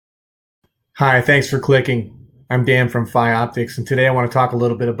Hi, thanks for clicking. I'm Dan from Phi Optics, and today I want to talk a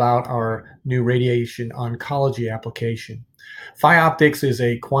little bit about our new radiation oncology application. Phi Optics is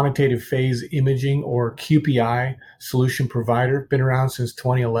a quantitative phase imaging, or QPI, solution provider. Been around since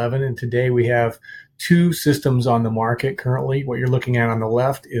 2011, and today we have two systems on the market currently. What you're looking at on the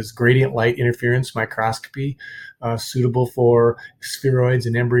left is gradient light interference microscopy, suitable for spheroids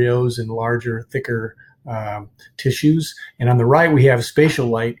and embryos and larger, thicker tissues. And on the right, we have spatial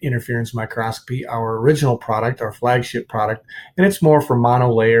light interference microscopy, our original product, our flagship product, and it's more for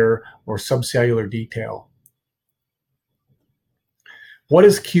monolayer or subcellular detail. What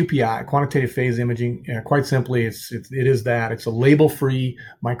is QPI, quantitative phase imaging? Quite simply, it is that. It's a label-free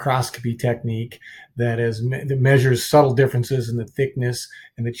microscopy technique that measures subtle differences in the thickness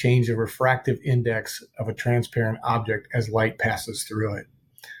and the change of refractive index of a transparent object as light passes through it.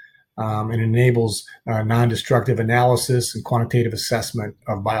 And enables non-destructive analysis and quantitative assessment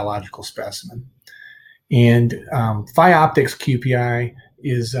of biological specimen. And Phi Optics QPI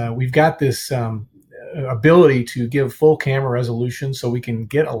is, we've got this ability to give full camera resolution so we can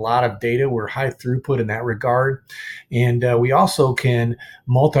get a lot of data. We're high throughput in that regard. And we also can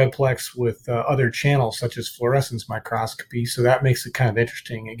multiplex with other channels such as fluorescence microscopy. So that makes it kind of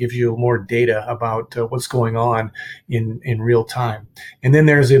interesting. It gives you more data about what's going on in real time. And then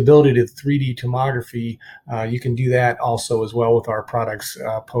there's the ability to 3D tomography. You can do that also as well with our products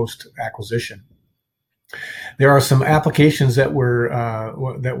post-acquisition. There are some applications that we're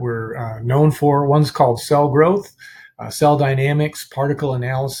known for. One's called cell growth, cell dynamics, particle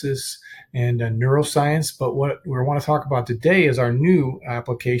analysis, and neuroscience. But what we want to talk about today is our new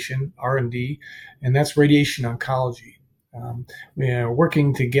application, R&D, and that's radiation oncology. We are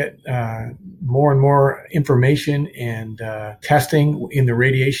working to get more and more information and testing in the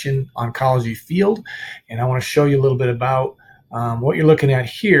radiation oncology field. And I want to show you a little bit about what you're looking at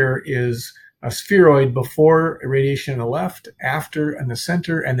here is a spheroid before irradiation on the left, after in the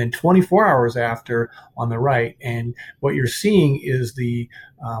center, and then 24 hours after on the right. And what you're seeing is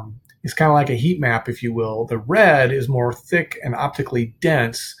it's kind of like a heat map, if you will. The red is more thick and optically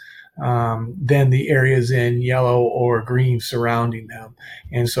dense than the areas in yellow or green surrounding them.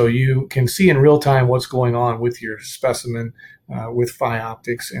 And so you can see in real time what's going on with your specimen with Phi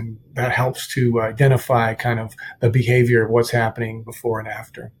Optics, and that helps to identify kind of the behavior of what's happening before and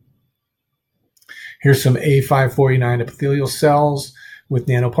after. Here's some A549 epithelial cells with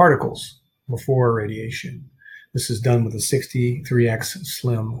nanoparticles before irradiation. This is done with a 63X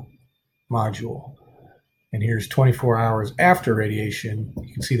SLIM module. And here's 24 hours after radiation.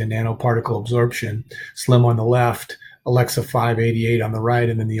 You can see the nanoparticle absorption, SLIM on the left, Alexa 588 on the right,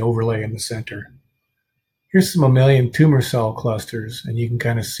 and then the overlay in the center. Here's some mammalian tumor cell clusters, and you can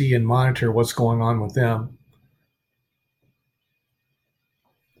kind of see and monitor what's going on with them.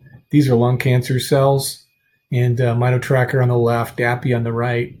 These are lung cancer cells, and mitotracker on the left, DAPI on the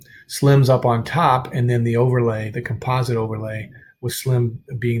right, SLIM's up on top, and then the overlay, the composite overlay, with SLIM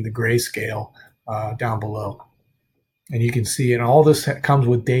being the grayscale down below. And you can see, and all this comes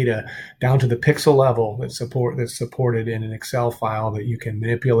with data down to the pixel level that's supported in an Excel file that you can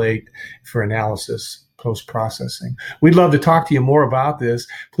manipulate for analysis post-processing. We'd love to talk to you more about this.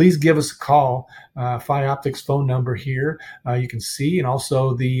 Please give us a call. Phi Optics phone number here you can see, and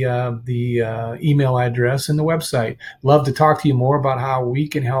also the email address and the website. Love to talk to you more about how we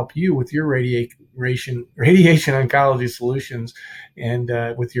can help you with your radiation oncology solutions and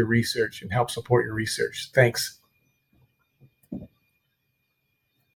with your research and help support your research. Thanks.